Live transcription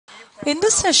In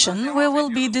this session, we will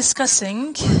be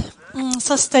discussing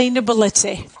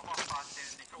sustainability,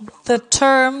 the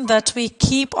term that we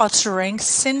keep uttering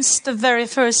since the very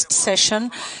first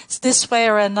session, this way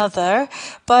or another,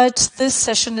 but this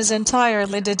session is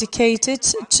entirely dedicated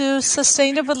to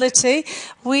sustainability.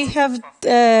 We have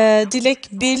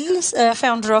Dilek Bil,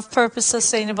 founder of Purpose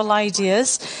Sustainable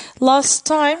Ideas. Last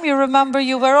time, you remember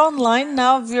you were online,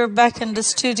 now you're back in the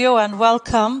studio, and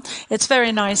welcome. It's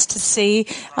very nice to see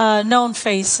known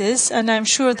faces, and I'm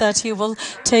sure that you will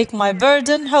take my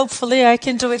burden. Hopefully I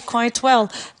can do it quite well.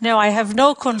 No, I have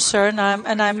no concern,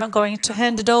 and I'm going to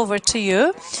hand it over to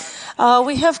you.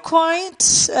 We have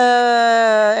quite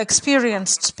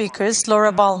experienced speakers,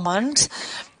 Laura Balmond,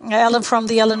 Ellen from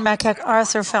the Ellen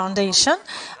MacArthur Foundation,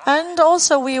 and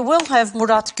also we will have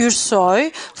Murat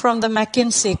Gürsoy from the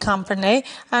McKinsey Company,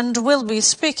 and we'll be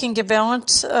speaking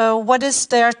about what is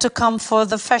there to come for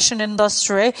the fashion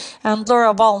industry, and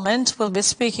Laura Balmond will be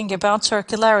speaking about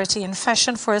circularity in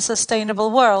fashion for a sustainable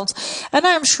world. And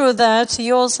I'm sure that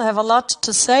you also have a lot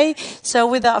to say, so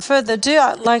without further ado,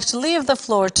 I'd like to leave the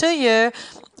floor to you,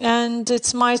 and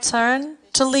it's my turn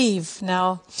to leave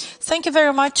now. Thank you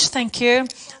very much. Thank you.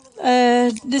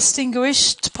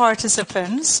 Distinguished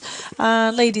participants,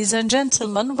 ladies and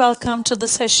gentlemen, welcome to the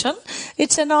session.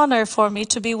 It's an honor for me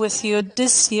to be with you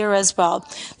this year as well.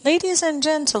 Ladies and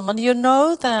gentlemen, you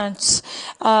know that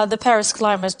the Paris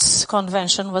Climate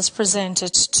Convention was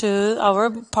presented to our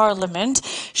parliament,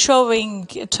 showing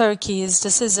Turkey's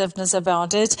decisiveness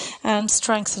about it and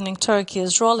strengthening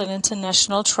Turkey's role in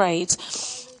international trade.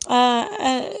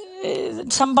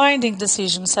 Some binding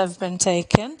decisions have been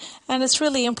taken, and it's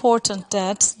really important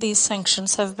that these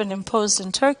sanctions have been imposed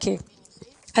in Turkey.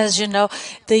 As you know,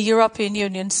 the European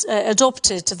Union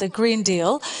adopted the Green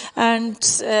Deal and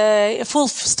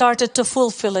started to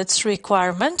fulfill its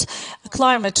requirement. A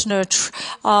climate neutral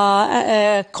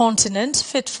continent,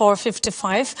 Fit for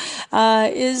 55,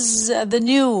 is the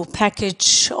new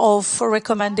package of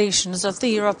recommendations of the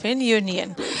European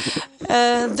Union.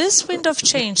 This wind of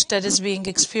change that is being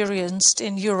experienced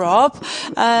in Europe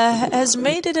has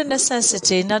made it a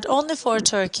necessity not only for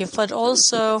Turkey but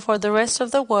also for the rest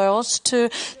of the world to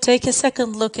take a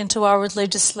second look into our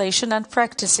legislation and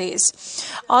practices.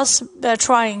 Us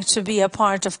trying to be a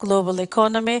part of global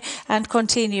economy and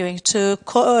continuing to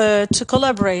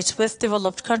collaborate with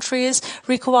developed countries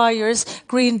requires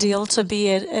Green Deal to be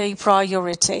a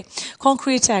priority.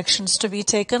 Concrete actions to be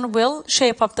taken will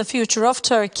shape up the future of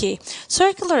Turkey.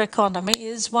 Circular economy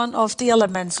is one of the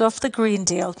elements of the Green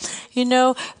Deal. You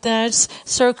know that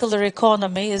circular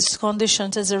economy is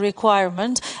conditioned as a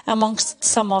requirement amongst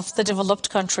some of the developed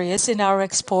countries in our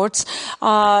exports.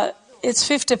 It's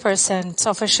 50%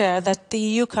 of a share that the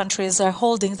EU countries are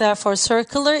holding. Therefore,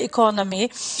 circular economy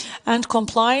and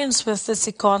compliance with this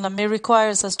economy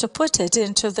requires us to put it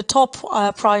into the top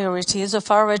priorities of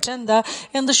our agenda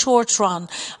in the short run.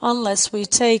 Unless we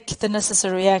take the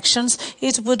necessary actions,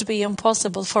 it would be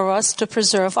impossible for us to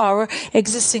preserve our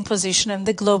existing position in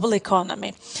the global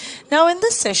economy. Now, in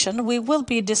this session, we will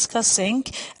be discussing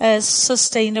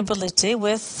sustainability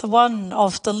with one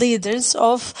of the leaders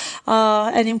of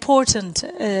an important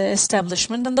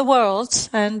establishment in the world,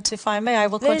 and if I may, I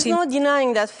will continue. There is no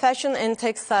denying that fashion and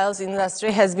textiles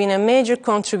industry has been a major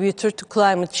contributor to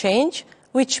climate change,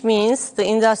 which means the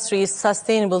industry's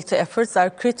sustainability efforts are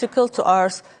critical to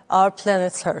our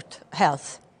planet's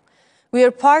health. We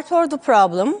are part of the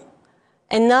problem,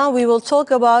 and now we will talk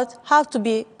about how to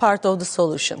be part of the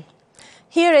solution.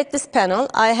 Here at this panel,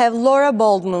 I have Laura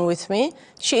Balmond with me.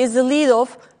 She is the lead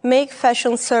of Make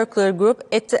Fashion Circular Group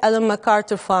at the Ellen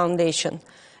MacArthur Foundation,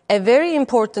 a very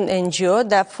important NGO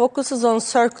that focuses on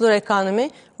circular economy,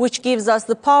 which gives us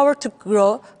the power to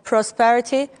grow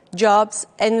prosperity, jobs,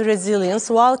 and resilience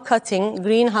while cutting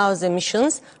greenhouse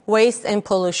emissions, waste, and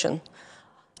pollution.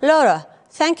 Laura,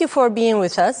 thank you for being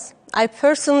with us. I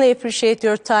personally appreciate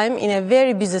your time in a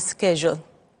very busy schedule.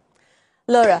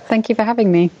 Laura. Thank you for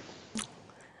having me.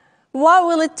 What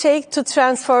will it take to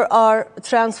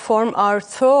transform our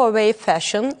throwaway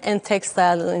fashion and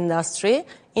textile industry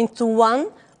into one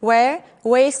where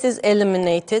waste is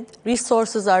eliminated,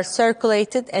 resources are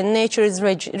circulated, and nature is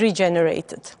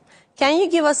regenerated? Can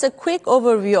you give us a quick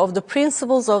overview of the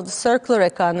principles of the circular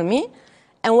economy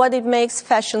and what it makes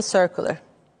fashion circular?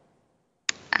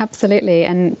 Absolutely,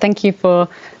 and thank you for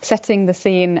setting the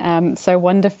scene so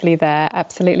wonderfully there.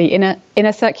 Absolutely. In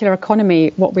a circular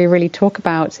economy, what we really talk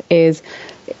about is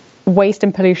waste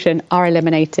and pollution are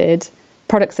eliminated,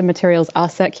 products and materials are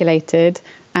circulated,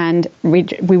 and we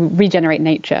regenerate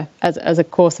nature as a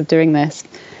course of doing this.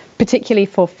 Particularly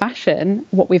for fashion,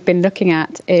 what we've been looking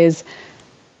at is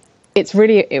it's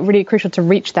really crucial to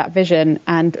reach that vision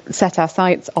and set our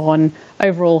sights on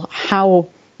overall how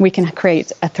we can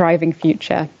create a thriving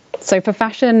future. So for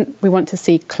fashion, we want to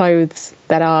see clothes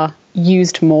that are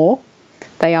used more.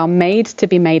 They are made to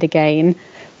be made again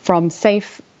from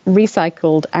safe,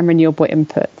 recycled and renewable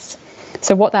inputs.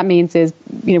 So what that means is,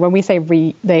 when we say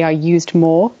they are used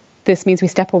more, this means we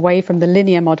step away from the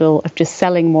linear model of just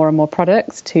selling more and more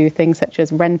products to things such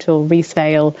as rental,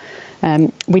 resale.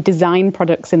 We design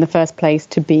products in the first place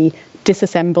to be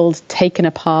disassembled, taken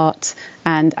apart,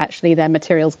 and actually their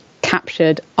materials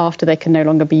captured after they can no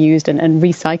longer be used and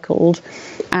recycled,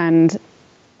 and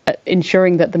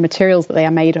ensuring that the materials that they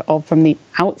are made of from the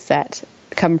outset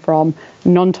come from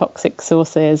non-toxic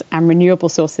sources and renewable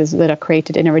sources that are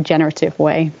created in a regenerative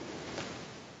way.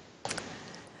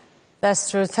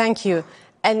 That's true. Thank you.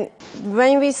 And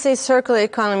when we say circular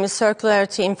economy,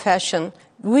 circularity in fashion,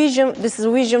 this is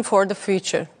vision for the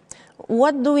future.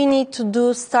 What do we need to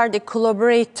do? Start a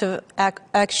collaborative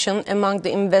action among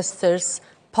the investors,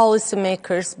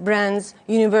 policymakers, brands,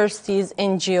 universities,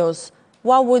 NGOs.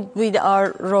 What would be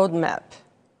our roadmap?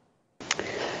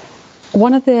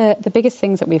 One of the biggest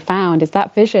things that we found is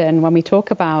that vision, when we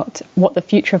talk about what the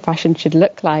future of fashion should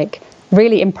look like,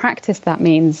 really in practice that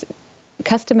means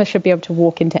customers should be able to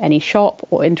walk into any shop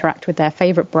or interact with their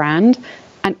favorite brand,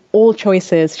 and all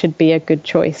choices should be a good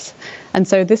choice. And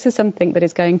so this is something that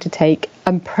is going to take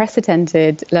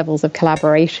unprecedented levels of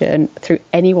collaboration through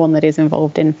anyone that is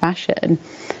involved in fashion.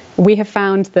 We have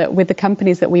found that with the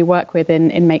companies that we work with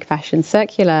in Make Fashion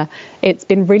Circular, it's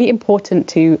been really important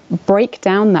to break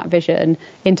down that vision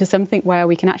into something where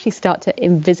we can actually start to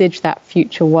envisage that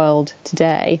future world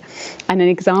today. And an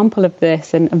example of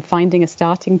this and finding a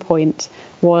starting point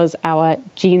was our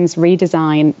jeans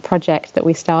redesign project that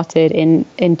we started in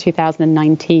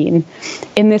 2019.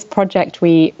 In this project,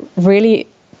 we really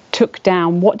took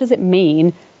down what does it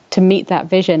mean to meet that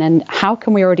vision, and how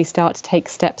can we already start to take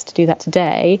steps to do that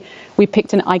today. We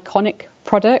picked an iconic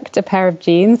product, a pair of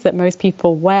jeans that most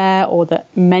people wear or that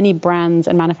many brands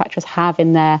and manufacturers have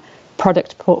in their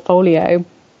product portfolio.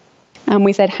 And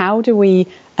we said, how do we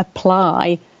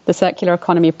apply the circular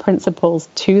economy principles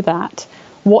to that?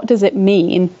 What does it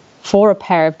mean for a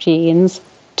pair of jeans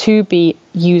to be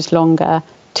used longer,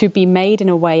 to be made in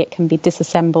a way it can be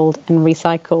disassembled and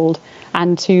recycled,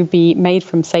 and to be made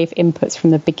from safe inputs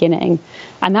from the beginning?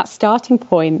 And that starting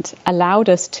point allowed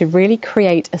us to really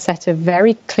create a set of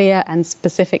very clear and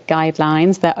specific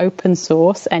guidelines. They're open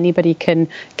source. Anybody can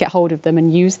get hold of them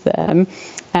and use them.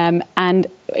 And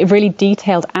it really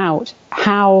detailed out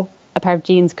how a pair of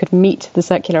jeans could meet the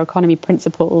circular economy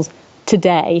principles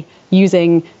today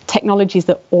using technologies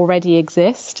that already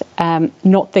exist,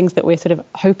 not things that we're sort of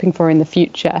hoping for in the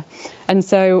future. And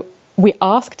so we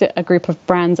asked a group of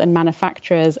brands and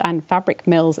manufacturers and fabric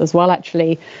mills as well,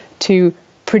 actually, to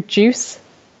produce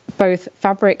both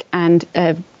fabric and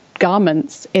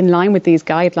garments in line with these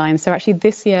guidelines. So actually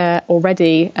this year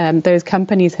already, those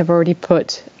companies have already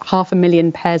put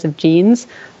 500,000 pairs of jeans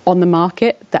on the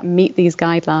market that meet these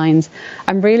guidelines.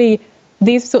 And really,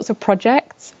 these sorts of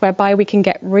projects whereby we can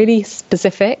get really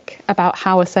specific about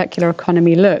how a circular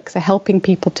economy looks are helping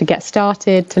people to get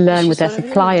started, to learn with their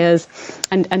suppliers,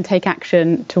 and take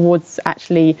action towards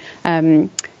actually,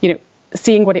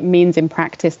 seeing what it means in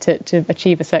practice to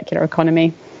achieve a circular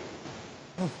economy.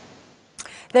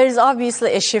 There is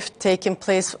obviously a shift taking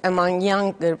place among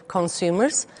younger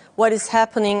consumers. What is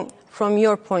happening from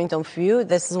your point of view?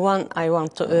 This is one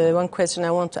question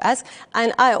I want to ask,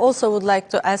 and I also would like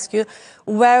to ask you,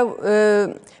 where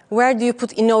do you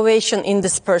put innovation in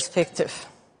this perspective?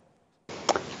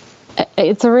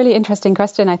 It's a really interesting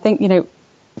question. I think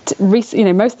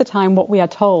most of the time what we are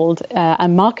told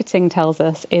and marketing tells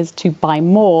us is to buy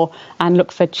more and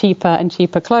look for cheaper and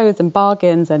cheaper clothes and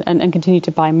bargains and continue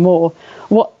to buy more.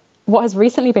 What has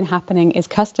recently been happening is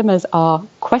customers are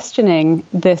questioning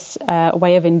this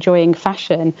way of enjoying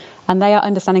fashion, and they are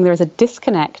understanding there is a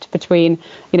disconnect between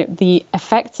the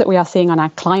effects that we are seeing on our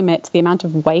climate, the amount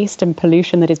of waste and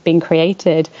pollution that is being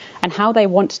created, and how they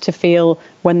want to feel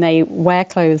when they wear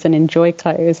clothes and enjoy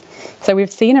clothes. So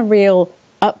we've seen a real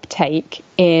uptake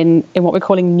in what we're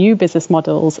calling new business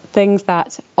models, things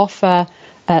that offer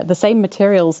the same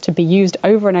materials to be used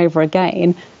over and over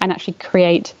again and actually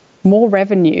create more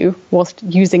revenue whilst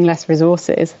using less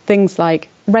resources. Things like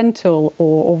rental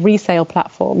or resale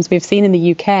platforms. We've seen in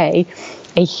the UK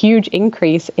a huge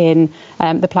increase in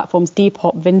the platforms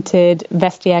Depop, Vinted,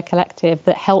 Vestiaire Collective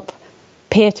that help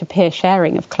peer-to-peer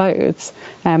sharing of clothes.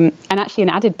 And actually an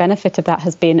added benefit of that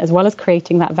has been, as well as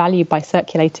creating that value by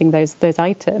circulating those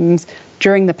items,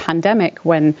 during the pandemic,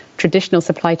 when traditional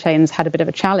supply chains had a bit of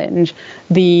a challenge,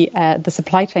 the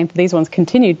supply chain for these ones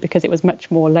continued because it was much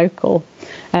more local.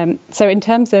 So in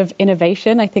terms of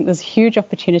innovation, I think there's huge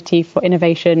opportunity for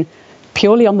innovation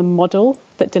purely on the model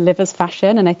that delivers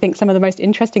fashion. And I think some of the most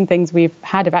interesting things we've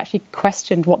had have actually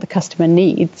questioned what the customer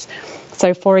needs.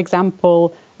 So, for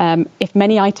example, if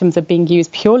many items are being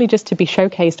used purely just to be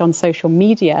showcased on social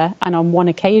media and on one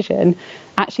occasion,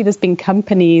 actually there's been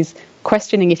companies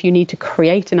questioning if you need to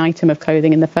create an item of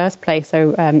clothing in the first place.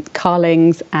 So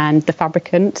Carlings and The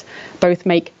Fabricant both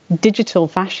make digital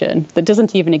fashion that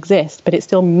doesn't even exist, but it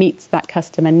still meets that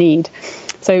customer need.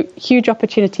 So huge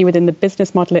opportunity within the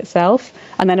business model itself.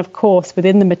 And then, of course,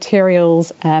 within the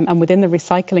materials and within the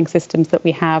recycling systems that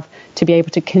we have to be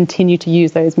able to continue to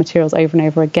use those materials over and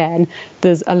over again,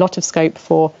 there's a lot of scope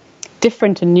for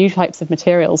different and new types of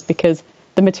materials, because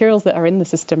the materials that are in the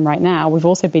system right now, we've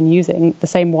also been using the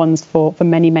same ones for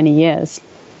many, many years.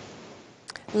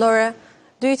 Laura,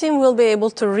 do you think we'll be able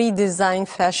to redesign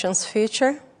fashion's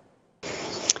future?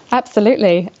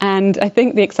 Absolutely. And I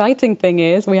think the exciting thing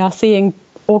is we are seeing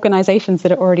organizations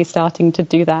that are already starting to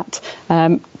do that,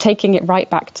 taking it right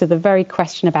back to the very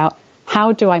question about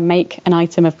how do I make an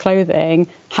item of clothing?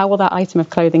 How will that item of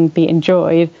clothing be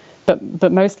enjoyed?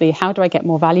 But mostly, how do I get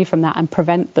more value from that and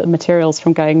prevent the materials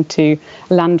from going to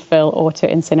landfill or to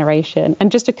incineration?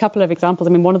 And just a couple of examples.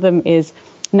 I mean, one of them is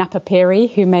Napapiri,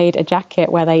 who made a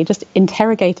jacket where they just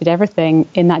interrogated everything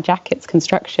in that jacket's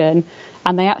construction.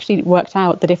 And they actually worked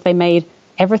out that if they made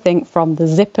everything from the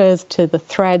zippers to the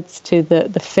threads to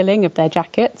the filling of their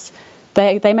jackets,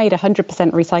 they made a 100%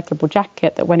 recyclable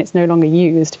jacket that when it's no longer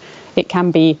used, it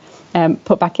can be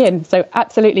put back in. So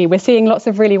absolutely, we're seeing lots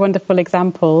of really wonderful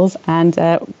examples, and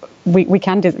we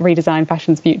can redesign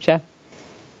fashion's future.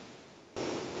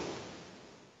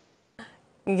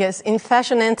 Yes, in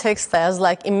fashion and textiles,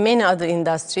 like in many other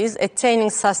industries, attaining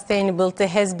sustainability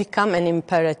has become an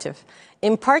imperative,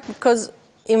 in part because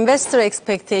investor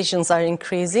expectations are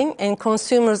increasing and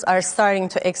consumers are starting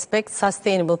to expect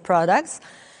sustainable products.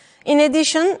 In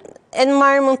addition,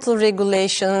 environmental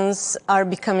regulations are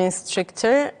becoming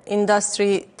stricter,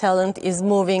 industry talent is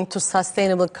moving to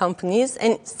sustainable companies,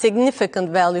 and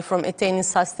significant value from attaining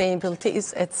sustainability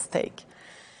is at stake.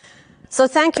 So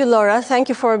thank you, Laura. Thank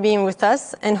you for being with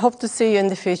us, and hope to see you in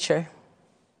the future.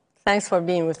 Thanks for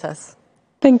being with us.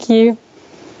 Thank you.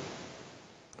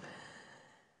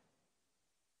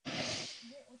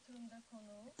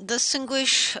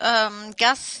 Distinguished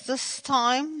guest this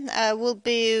time will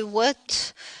be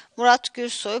with Murat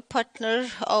Gürsoy, partner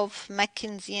of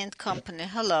McKinsey & Company.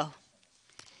 Hello.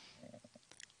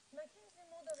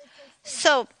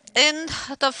 So, in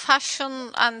the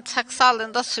fashion and textile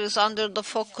industries under the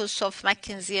focus of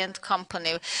McKinsey &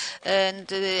 Company, and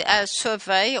a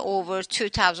survey over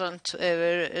 2,000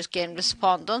 again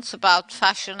respondents about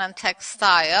fashion and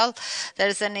textile, there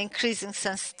is an increasing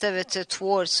sensitivity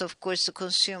towards, of course, the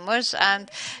consumers.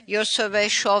 And your survey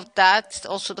showed that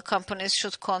also the companies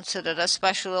should consider,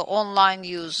 especially online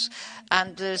use.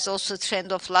 And there's also a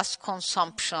trend of less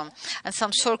consumption. And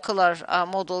some circular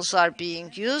models are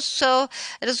being used. So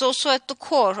it is also at the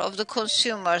core of the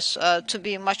consumers to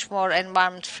be much more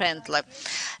environment friendly.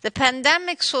 The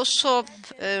pandemic's also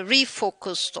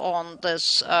refocused on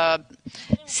this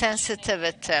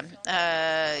sensitivity.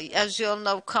 As you all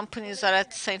know, companies are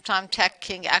at the same time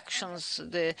taking actions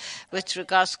with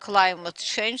regards to climate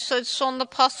change. So it's only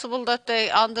possible that they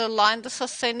underline the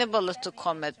sustainability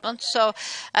commitment. So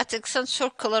ethics and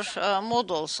circular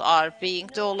models are being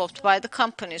developed by the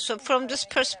company. So from this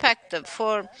perspective,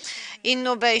 for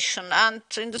innovation and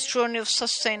in this journey of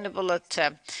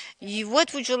sustainability,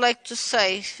 what would you like to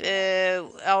say,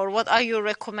 or what are your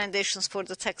recommendations for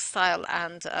the textile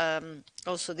and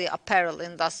also the apparel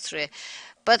industry?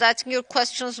 But I think your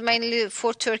question's mainly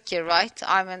for Turkey, right?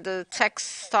 I mean, the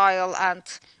textile and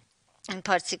in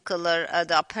particular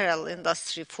the apparel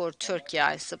industry for Turkey,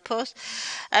 I suppose.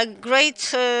 A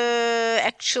great,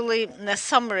 actually,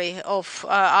 summary of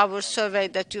our survey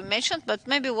that you mentioned, but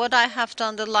maybe what I have to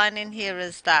underline in here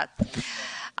is that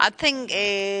I think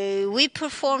we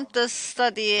performed this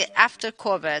study after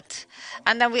COVID,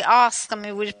 and then we asked, we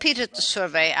repeated the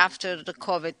survey after the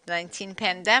COVID-19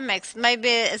 pandemics, maybe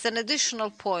as an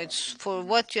additional point for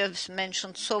what you have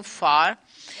mentioned so far.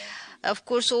 Of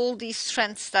course, all these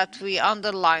trends that we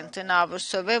underlined in our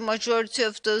survey, majority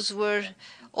of those were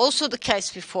also the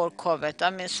case before COVID. I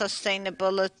mean,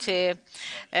 sustainability,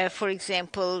 for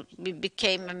example,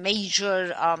 became a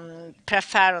major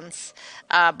preference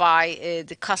by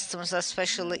the customers,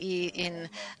 especially in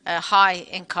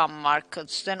high-income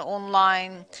markets. Then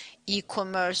online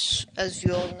e-commerce, as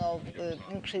you all know,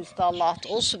 increased a lot,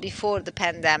 also before the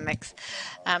pandemics.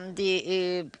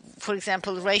 For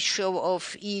example, ratio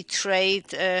of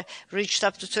e-trade reached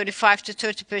up to 35 to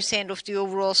 30% of the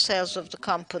overall sales of the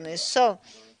companies. So,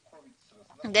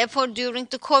 therefore, during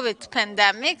the COVID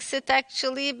pandemics, it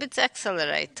actually a bit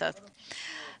accelerated.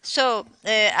 So,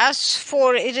 as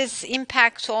for its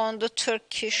impact on the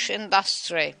Turkish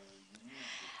industry,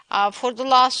 for the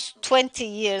last 20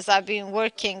 years, I've been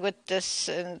working with this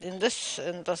in this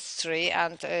industry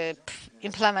and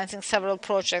implementing several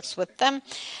projects with them.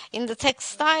 In the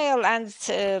textile and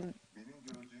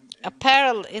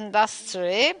apparel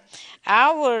industry,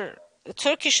 our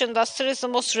Turkish industry is the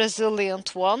most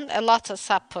resilient one. A lot has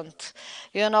happened.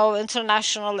 You know,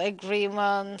 international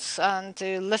agreements and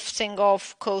lifting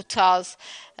of quotas,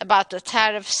 about the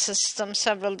tariff system,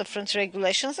 several different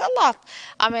regulations, a lot.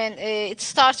 I mean, it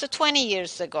started 20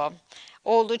 years ago.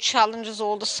 All the challenges,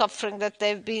 all the suffering that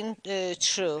they've been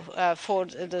through for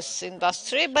this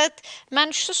industry, but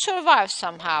managed to survive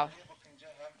somehow.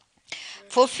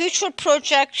 For future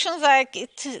projections,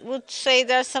 it would say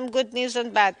there's some good news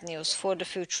and bad news for the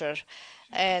future.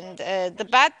 And the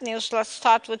bad news, let's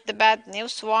start with the bad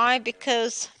news. Why?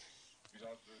 Because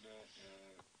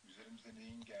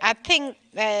I think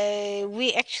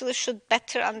we actually should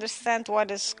better understand what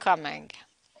is coming,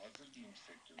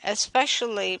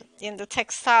 especially in the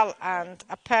textile and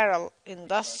apparel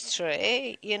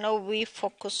industry. You know, we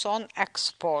focus on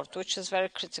export, which is very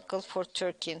critical for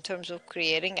Turkey in terms of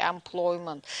creating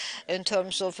employment, in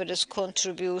terms of its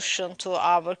contribution to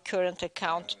our current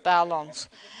account balance.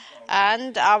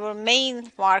 And our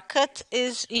main market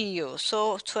is EU,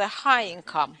 so to a high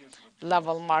income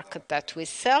level market that we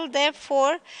sell.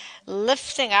 Therefore,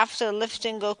 after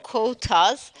lifting of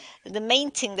quotas, the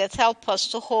main thing that helps us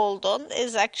to hold on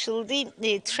is actually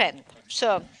the trend.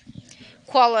 So,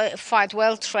 qualified,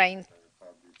 well-trained,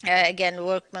 again,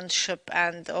 workmanship,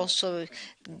 and also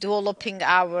developing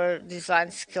our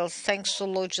design skills thanks to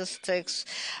logistics,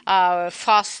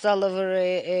 fast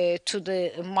delivery to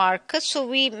the market. So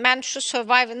we managed to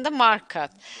survive in the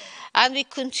market. And we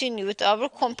continue with our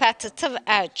competitive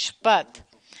edge. But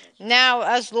now,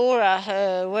 as Laura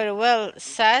very well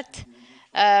said,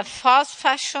 fast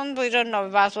fashion, we don't know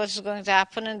about what is going to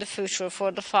happen in the future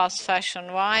for the fast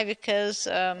fashion. Why? Because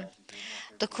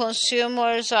the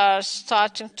consumers are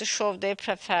starting to show their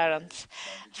preference.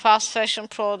 Fast fashion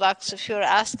products, if you're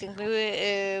asking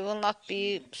me, will not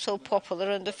be so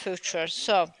popular in the future.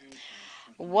 So,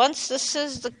 once this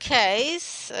is the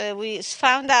case, we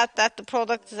found out that the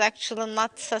product is actually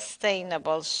not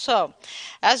sustainable. So,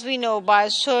 as we know by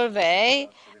survey,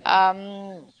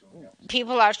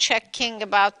 people are checking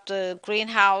about the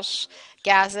greenhouse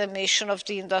gas emission of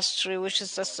the industry, which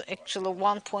is actually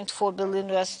 1.4 billion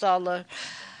US dollar,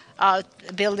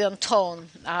 billion ton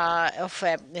of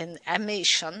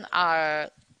emission.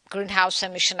 Greenhouse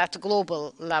emission at the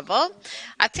global level.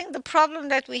 I think the problem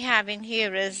that we have in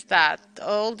here is that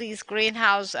all these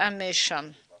greenhouse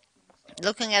emission,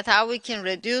 looking at how we can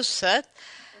reduce it,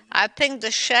 I think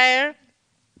the share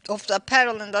of the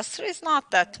apparel industry is not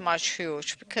that much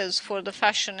huge, because for the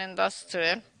fashion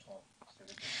industry,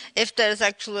 if there is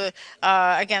actually,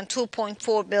 again,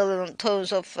 2.4 billion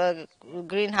tons of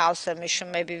greenhouse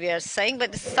emission, maybe we are saying,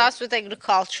 but it starts with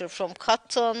agriculture, from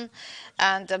cotton,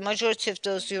 and the majority of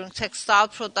those during textile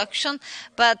production.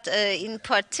 But in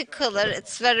particular,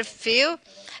 it's very few,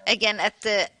 again, at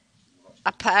the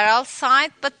apparel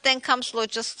side, but then comes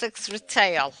logistics,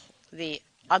 retail, the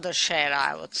other share,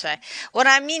 I would say. What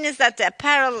I mean is that the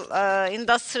apparel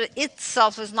industry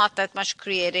itself is not that much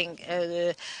creating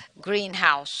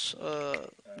greenhouse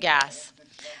gas.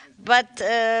 But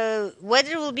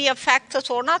whether it will be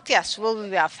affected or not, yes, will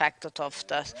be affected of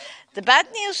this. The bad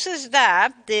news is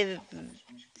that it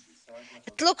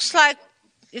looks like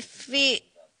if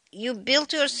you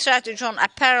build your strategy on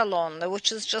apparel only,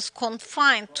 which is just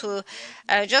confined to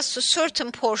just a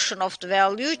certain portion of the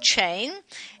value chain,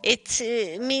 it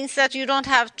means that you don't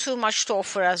have too much to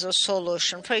offer as a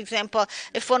solution. For example,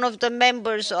 if one of the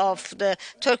members of the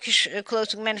Turkish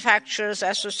Clothing Manufacturers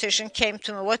Association came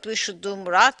to me, what we should do,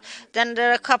 Murat, then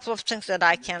there are a couple of things that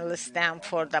I can list down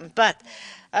for them. But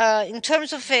in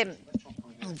terms of a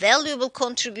valuable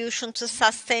contribution to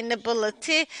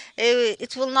sustainability,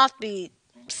 it will not be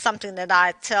something that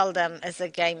I tell them as a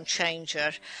game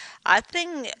changer. I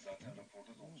think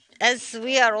as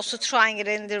we are also trying it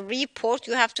in the report,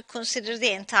 you have to consider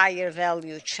the entire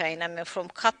value chain. I mean, from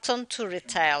cotton to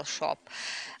retail shop.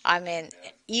 I mean,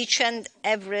 each and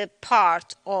every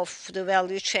part of the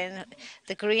value chain,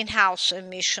 the greenhouse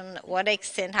emission, what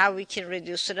extent, how we can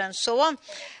reduce it, and so on.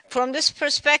 From this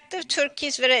perspective, Turkey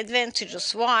is very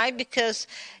advantageous. Why? Because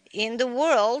in the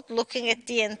world, looking at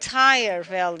the entire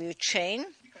value chain,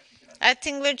 I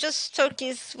think Turkey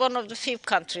is one of the few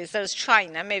countries. There's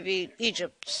China, maybe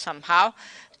Egypt somehow.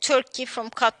 Turkey from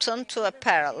cotton to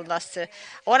apparel industry.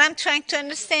 What I'm trying to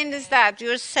understand is that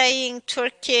you're saying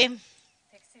Turkey,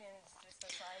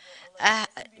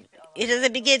 it is a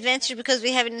big advantage because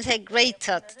we have an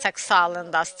integrated textile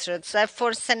industry. Therefore,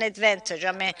 it's an advantage.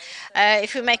 I mean,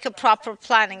 if we make a proper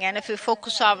planning and if we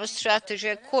focus our strategy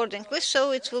accordingly,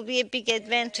 so it will be a big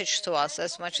advantage to us,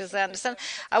 as much as I understand.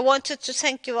 I wanted to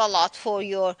thank you a lot for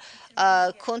your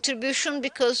contribution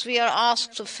because we are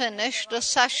asked to finish the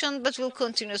session, but we'll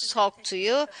continue to talk to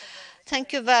you.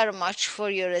 Thank you very much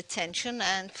for your attention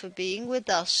and for being with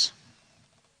us.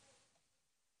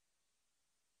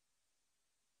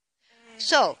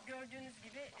 So,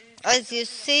 as you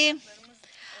see,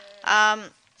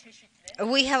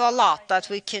 we have a lot that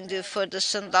we can do for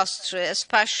this industry,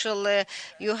 especially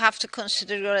you have to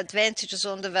consider your advantages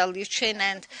on the value chain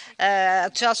and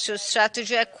adjust your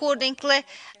strategy accordingly.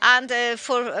 And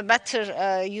for a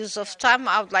better use of time,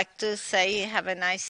 I would like to say have a nice